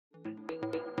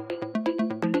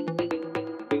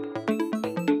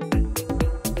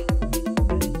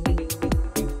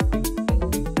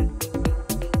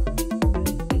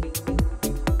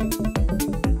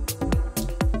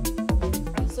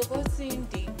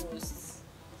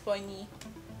funny,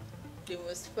 the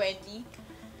most friendly,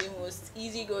 the most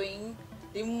easygoing,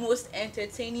 the most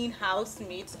entertaining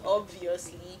housemate,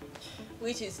 obviously,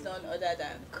 which is none other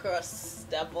than Cross,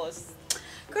 the boss.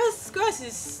 Cross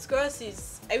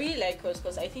is I really like Cross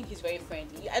because I think he's very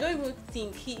friendly. I don't even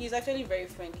think he is actually very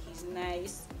friendly. He's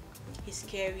nice, he's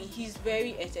caring, he's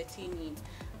very entertaining,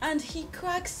 and he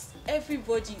cracks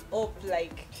everybody up.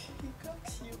 Like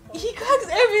he cracks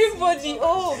everybody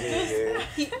up.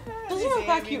 He does not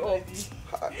crack you up.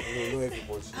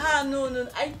 No,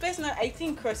 not everybody. No. I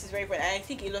think Cross is very funny, and I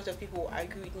think a lot of people will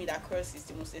agree with me that Cross is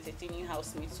the most entertaining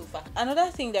housemate so far.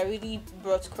 Another thing that really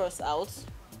brought Cross out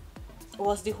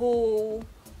was the whole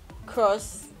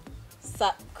Cross,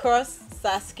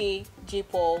 Sasuke, J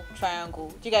Paul triangle.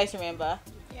 Do you guys remember?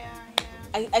 Yeah.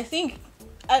 I think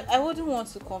I wouldn't want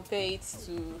to compare it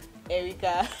to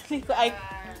Erica.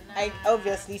 I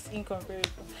obviously it's incomparable,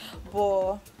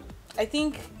 but I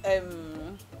think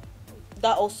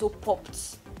that also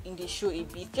popped in the show a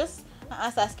bit. Just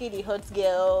as Sasuke the hot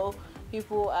girl,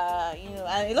 people are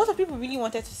and a lot of people really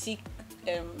wanted to see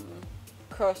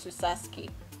Cross with Sasuke.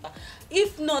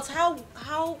 If not, how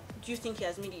do you think he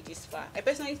has made it this far? I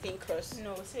personally think Cross.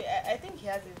 No, see, I think he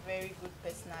has a very good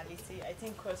personality. I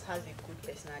think Cross has a good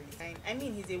personality. I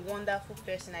mean, he's a wonderful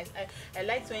person. I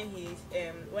liked when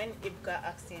when Ibuka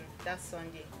asked him that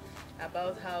Sunday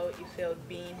about how he felt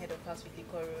being head of house with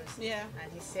Licorice. Yeah.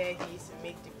 And he said he used to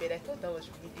make the bed. I thought that was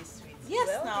really sweet. Yes,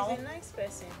 well, now. He's a nice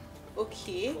person.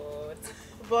 Okay.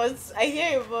 But I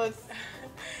hear you, but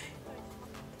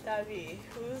Tavi,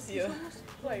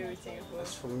 who are you rooting for?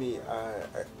 As for me,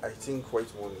 I think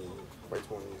White Money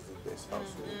is the best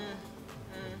housemate.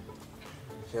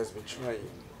 He has been trying.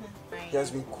 He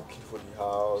has been cooking for the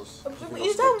house.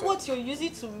 Is that what you're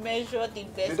using to measure the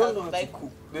best? They don't know how to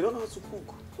cook. They don't know how to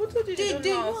cook. Who told you They know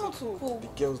know how to cook. The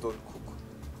girls don't cook.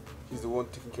 He's the one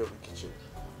taking care of the kitchen.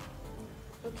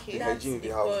 Okay. The hygiene in the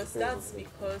house. That's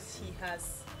because he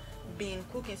has been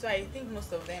cooking. So I think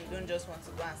most of them don't just want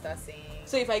to go and start saying.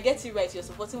 So if I get it right, you're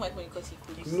supporting White Money because he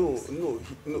cooks. No.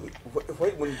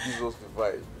 White Money gives us the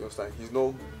vibe. You understand? He's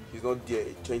not there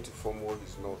trying to form what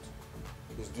he's not.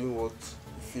 He's doing what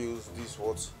he feels. This is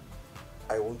what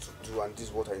I want to do, and this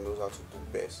is what I know how to do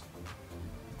best.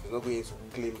 He's not going to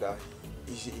claim that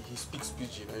he speaks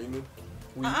pidgin.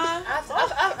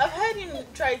 I've heard him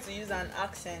try to use an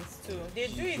accent too. They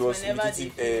do it whenever they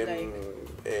feel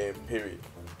like.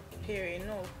 Perry,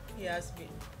 no, he has been.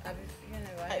 You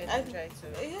never heard him try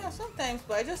to. Yeah, sometimes,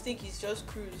 but I just think he's just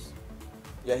cruise.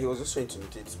 Yeah, he was just trying to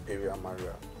imitate Perry and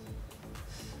Maria.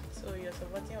 So you're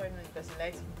supporting White Money because he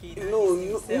likes gay.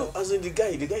 No. As in the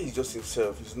guy is just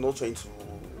himself. He's not trying to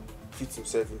fit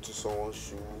himself into someone's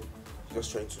shoe. He's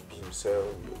just trying to be himself.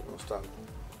 You understand?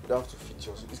 You don't have to fit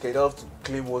yourself. You don't have to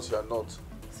claim what you are not.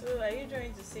 So are you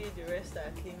trying to say the rest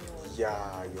are claiming what?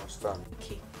 Yeah, you understand.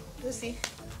 Okay, Lucy,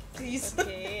 please.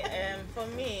 Okay, for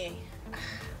me,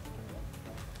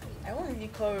 I want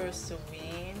Licorice to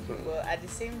win, but at the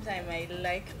same time, I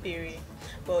like Perry.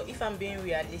 But if I'm being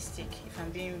realistic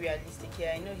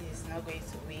here, I know he's not going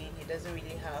to win. He doesn't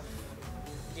really have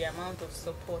the amount of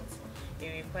support he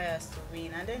requires to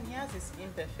win, and then he has his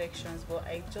imperfections. But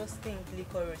I just think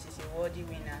Licorice is a worthy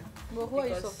winner. But who are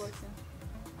you supporting?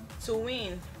 To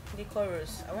win,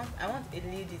 Licorice. I want a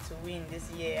lady to win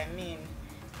this year. I mean,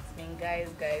 it's been guys.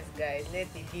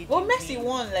 Let the lady. Well, Messi win.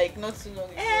 won like not too long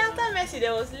ago. After Messi,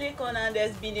 there was Lekon and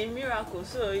there's been a miracle.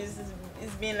 So it's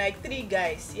been like 3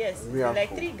 guys. Yes, it's been like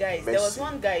 3 guys. Messi. There was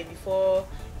one guy before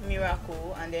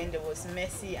Miracle, and then there was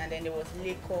Messi, and then there was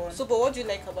Lekon. So, but what do you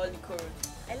like about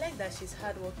Licorice? I like that she's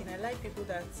hardworking. I like people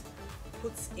that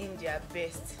put in their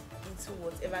best into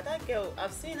whatever. That girl,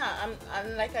 I've seen her.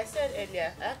 And like I said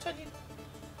earlier, actually,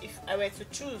 if I were to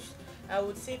choose, I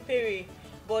would say Perry.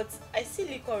 But I see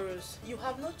Licorice. You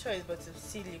have no choice but to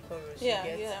see Licorice.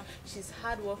 Yeah. She's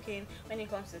hardworking. When it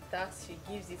comes to tasks, she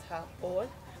gives it her all.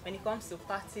 When it comes to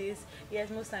parties, yes,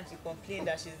 most times she complains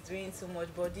that she's doing too much,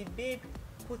 but the babe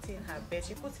put in her best.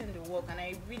 She put in the work, and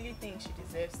I really think she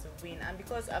deserves to win. And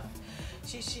because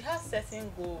she has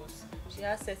certain goals, she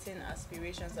has certain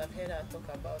aspirations I've heard her talk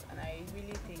about, and I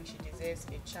really think she deserves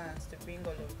a chance to bring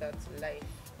all of that to life.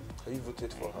 Have you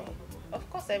voted for her? Of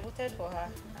course, I voted for her.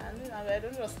 I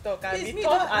don't just talk. I Please, be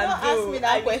talk and do. ask me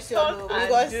that question though,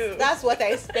 because that's what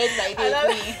I spend my day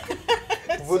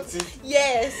doing. Voting?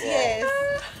 Yes.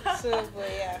 So, but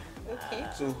yeah, okay.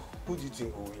 So, who do you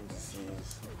think will win this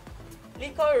year's?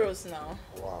 Licorice now.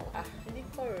 Wow.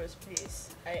 Licorice, please.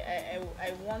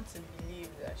 I want to believe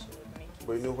that she would make it.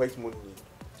 But you know, White Money.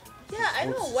 Yeah, I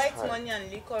know White Money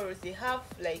and Licorice. They have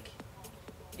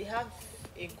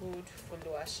a a good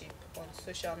followership on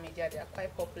social media. They are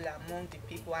quite popular among the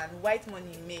people, and white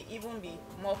money may even be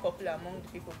more popular among the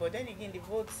people. But then again, the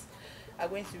votes are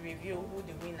going to reveal who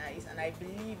the winner is, and I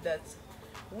believe that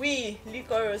we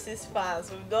Liquor Roses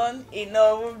fans, we've done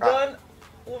enough.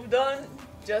 We've done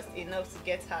just enough to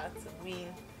get her to win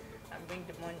and bring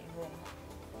the money home.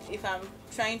 If I'm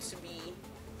trying to be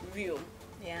real,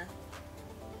 Yeah.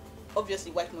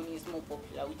 obviously white money is more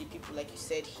popular with the people. Like you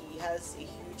said, he has a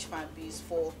huge fan base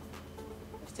for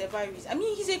whatever reason. I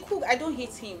mean, he's a cook. I don't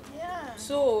hate him. Yeah.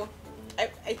 So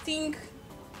I think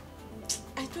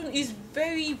it's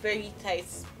very, very tight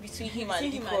between him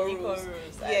and Liquor Rose.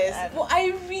 Yes, but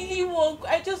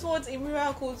I just want a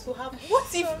miracle to happen. What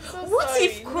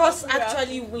if Cross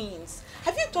actually wins?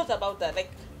 Have you thought about that?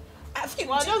 Like, in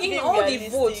all the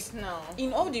votes,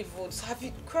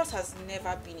 Cross has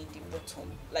never been in the bottom.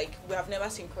 Like, we have never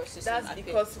seen Cross. That's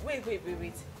because wait.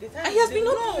 The time and he has been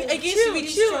up against really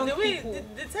strong people.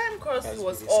 The time Cross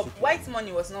was up, white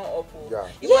money was not up. Yeah.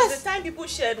 It was the time people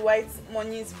shared white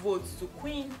money's votes to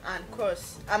Queen and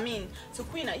Cross. I mean, to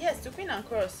Queen and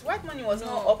Cross. White money was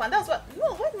not up, and that's what.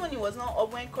 No, white money was not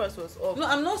up when Cross was up. No,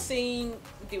 I'm not saying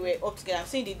they were up together. I'm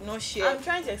saying they did not share. I'm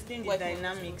trying to explain the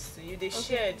dynamics to you. They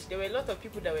shared. There were a lot of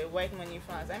people that were white money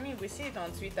fans. I mean, we see it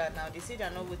on Twitter now. They say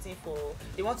they're not voting for.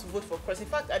 They want to vote for Cross. In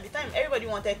fact, at the time, everybody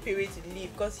wanted Perry to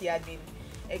leave because he had been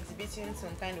exhibiting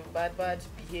some kind of bad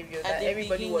behavior that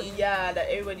everybody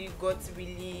got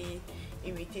really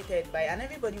irritated by, and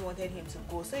everybody wanted him to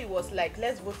go. So it was like,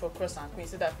 let's vote for Cross and Queen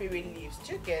so that Perry leaves.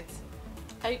 Do you get?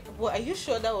 Are you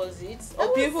sure that was it?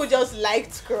 Or people just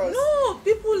liked Cross? No,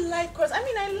 people like Cross. I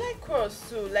mean, I like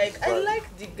Cross too. Like, I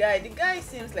like the guy. The guy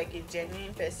seems like a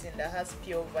genuine person that has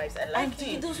pure vibes. I like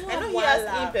him. I know he has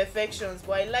imperfections,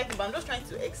 but I like him. But I'm just trying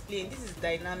to explain. This is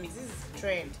dynamics. This is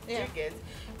trend. Do you get?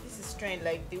 This is trend.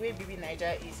 Like, the way BB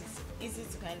Niger is, it's easy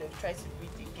to kind of try to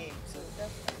read the game. So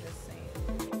that's what I'm just saying.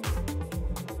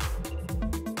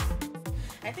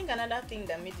 I think another thing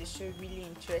that made the show really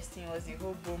interesting was the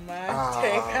whole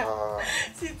Boma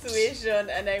situation,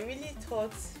 and I really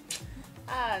thought,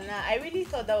 I really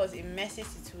thought that was a messy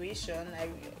situation. I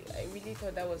really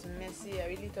thought that was messy. I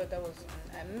really thought that was,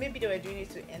 maybe they were doing it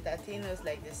to entertain us,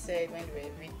 like they said when they were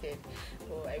evicted.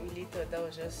 But I really thought that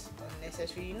was just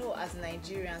unnecessary. You know, as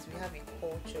Nigerians, we have a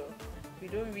culture. We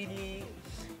don't really.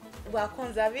 We are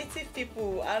conservative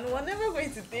people, and we're never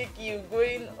going to take you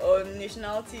going on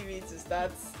national TV to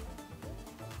start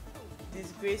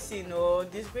disgracing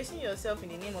yourself in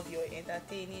the name of your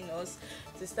entertaining us,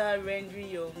 to start rendering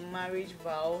your marriage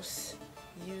vows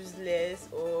useless,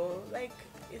 or like,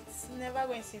 it's never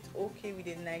going to sit okay with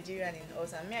a Nigerian in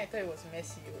us. And me, I thought it was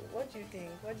messy. What do you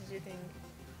think? What did you think?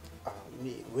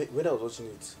 Me, when I was watching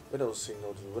it, when I was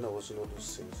watching all those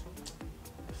scenes,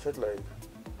 I felt like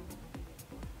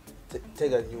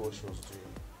Tega knew what she was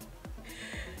doing,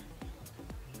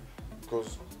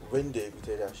 because when they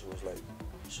evicted her, she was like,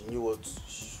 she knew what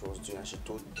she was doing, and she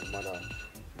told the mother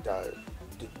that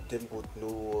them both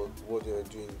know what they were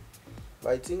doing.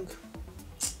 But I think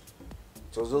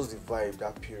it was just the vibe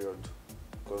that period,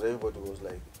 because everybody was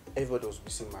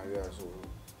missing Maria, so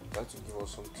they had to give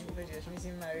us something. Everybody was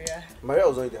missing Maria. Maria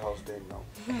was not in the house then now.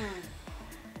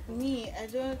 Me, I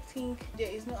don't think there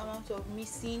is no amount of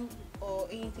missing or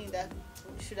anything that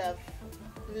should have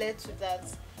led to that,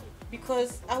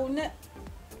 because I would not.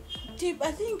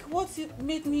 I think what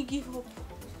made me give up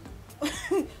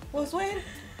was when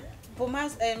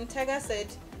Boma's Tiger said,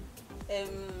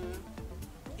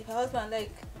 if her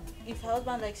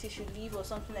husband likes, she should leave or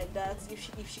something like that.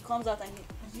 If she comes out and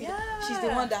she's the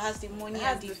one that has the money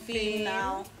and the fame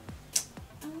now.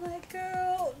 I'm like,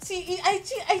 girl, see,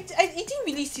 it didn't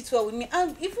really sit well with me.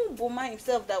 And even Boma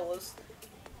himself, that was,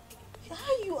 how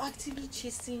are you actively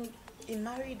chasing a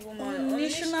married woman on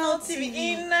national TV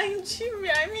in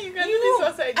Nigeria? I mean, you can do this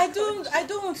outside. I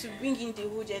don't want to bring in the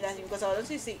whole gender thing, because I would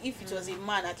also say if it was a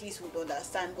man, at least we'd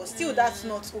understand. But still, that's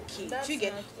not okay. Do you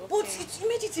get? But it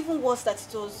made it even worse that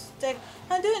it was like.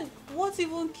 And then what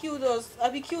even killed us?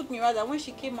 Abby killed me rather when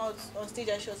she came out on stage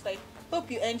and she was like, "Hope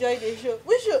you enjoyed the show."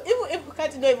 We should even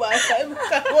can't know even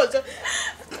answer.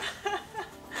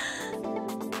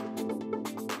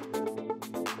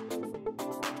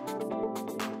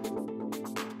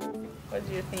 What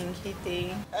do you think,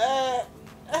 Hite?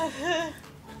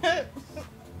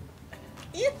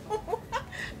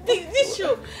 This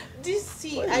show,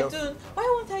 why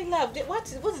won't I laugh?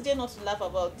 What's there not to laugh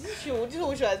about? This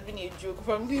whole show has been a joke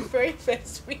from the very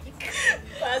first week.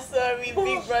 Sorry,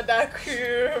 Big Brother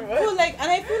crew.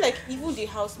 And I feel like even the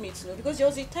housemates, because there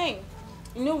was a time,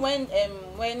 when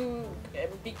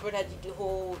Big Brother did the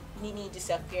whole Nini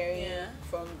disappearing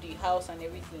from the house and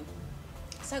everything,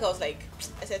 Saga was like,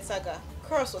 I said Saga,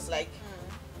 Cross was like,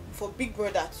 for Big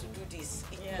Brother to do this,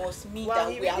 it must mean that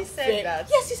we are very... That.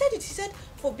 Yes, he said it. He said,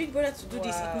 for Big Brother to do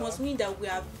this, it must mean that we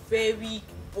are very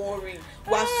boring.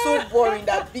 We are so boring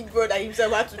that Big Brother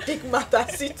himself had to take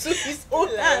matters into his own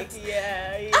hands.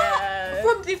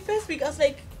 From the first week, I was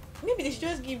like, maybe they should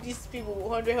just give these people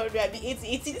 100,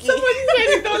 80K. Somebody said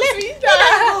it on Twitter.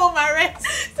 Oh, my rest.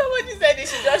 Somebody said they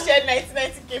should just share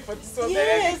 90K for this one.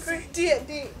 Yes,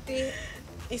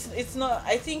 it's not.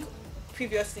 I think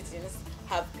previous seasons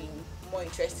have been more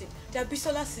interesting. The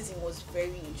Abisola season was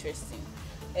very interesting.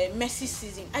 Messi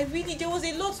season, there was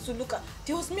a lot to look at.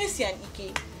 There was Messi and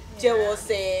Ike. There was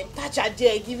Tacha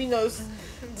there giving us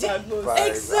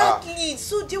exactly.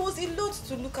 So there was a lot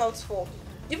to look out for.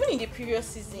 Even in the previous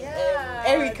season,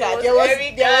 Erica, there was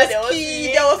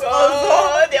Key, there was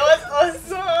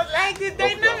also like the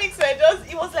dynamics were just,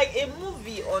 it was like a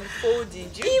movie unfolding.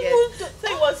 So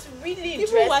it was really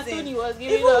interesting. Even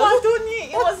Watoni,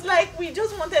 it was like we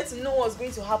just wanted to know what's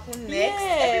going to happen next.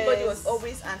 Yes. Everybody was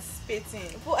always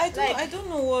anticipating. But I don't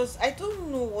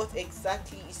know what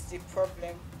exactly is the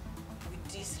problem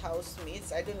with these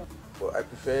housemates. I don't know. Well, I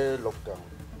prefer lockdown.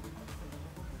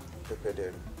 Prepare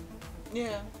them.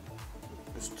 Yeah.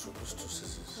 Those two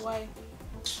seasons. Why?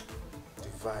 The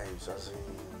vibes, as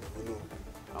in,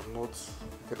 I'm not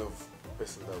the kind of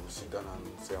person that will sit down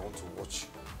and say I want to watch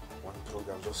one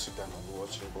program, just sit down and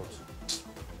watch it, but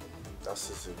that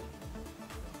season,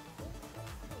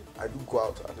 I do go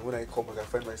out, and when I come back, I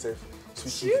find myself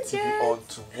switching the TV on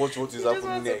to watch what is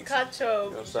happening next. To catch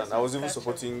up. You understand? I was even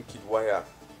supporting Kid Wire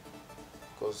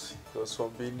because he was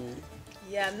from Benue.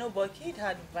 Yeah, no, but Kid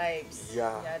had vibes.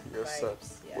 Yeah, yes, sir.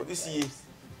 But this year,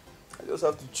 I just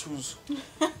have to choose. You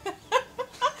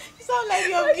sound like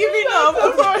you're giving up.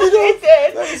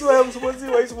 That is why I'm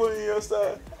supporting White Money, you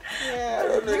understand? Yeah. I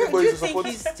don't know do you think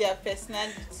it's their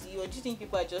personality, or do you think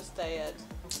people are just tired?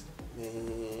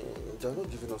 They're not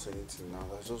giving us anything now.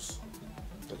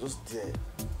 They're just there.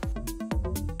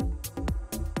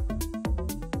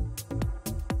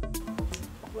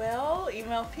 Well, in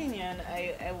my opinion,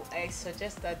 I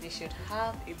suggest that they should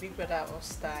have a Big Brother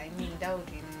All-Star. I mean, that would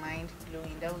be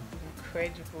mind-blowing. That would be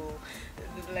incredible.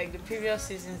 Like the previous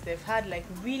seasons, they've had like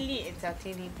really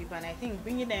entertaining people, and I think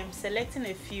selecting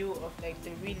a few of like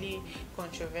the really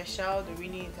controversial, the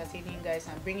really entertaining guys,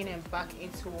 and bringing them back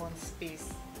into one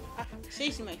space. Say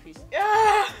it in my face.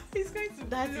 Yeah, it's going to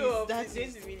blow up. It's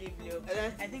going to really blow up.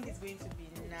 I think it's going to be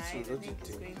nice. So I think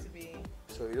it's going to be.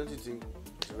 So don't you think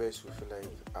the rest will feel like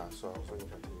so I was only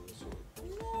entertaining? So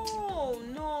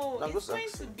no, it's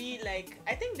going to be like,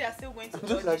 I think they are still going to I'm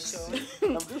just we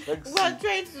are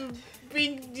trying to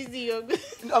bring this young.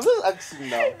 I'm just asking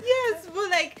now. Yes, but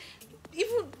like, even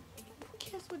who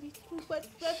cares what they think? But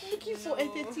we're looking for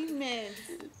entertainment.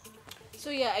 So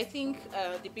yeah, I think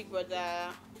the Big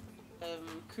Brother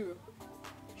crew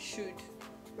should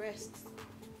rest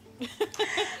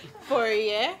for a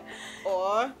year,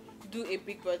 or do a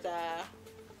Big Brother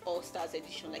All Stars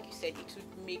edition. Like you said, it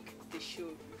would make the show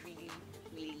really,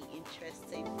 really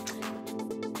interesting.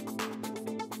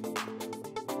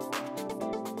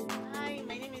 Hi,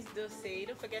 my name is Dose.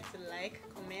 Don't forget to like,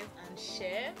 comment, and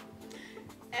share.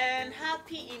 And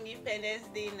happy Independence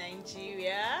Day,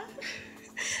 Nigeria.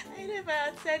 I never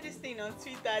had said this thing on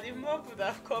Twitter, the mob would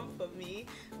have come for me.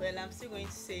 Well, I'm still going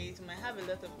to say it. We might have a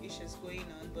lot of issues going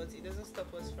on, but it doesn't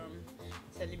stop us from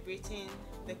celebrating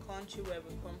the country where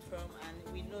we come from,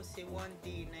 and we know say one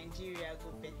day Nigeria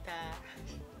go better.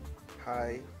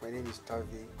 Hi, my name is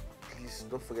Tavi. Please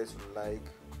don't forget to like,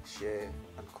 share,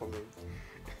 and comment.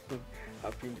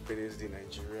 Happy Independence Day,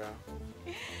 Nigeria.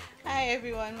 Hi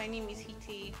everyone, my name is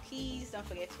Hiti. Please don't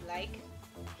forget to like,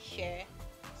 share,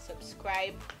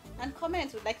 subscribe, and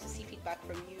comment. We'd like to see feedback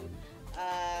from you.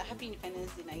 Happy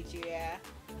Independence Day, Nigeria.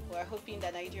 We're hoping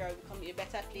that Nigeria will become a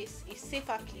better place, a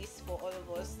safer place for all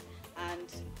of us,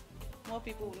 and more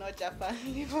people will not Japan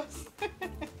leave us.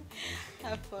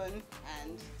 Have fun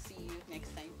and see you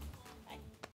next time.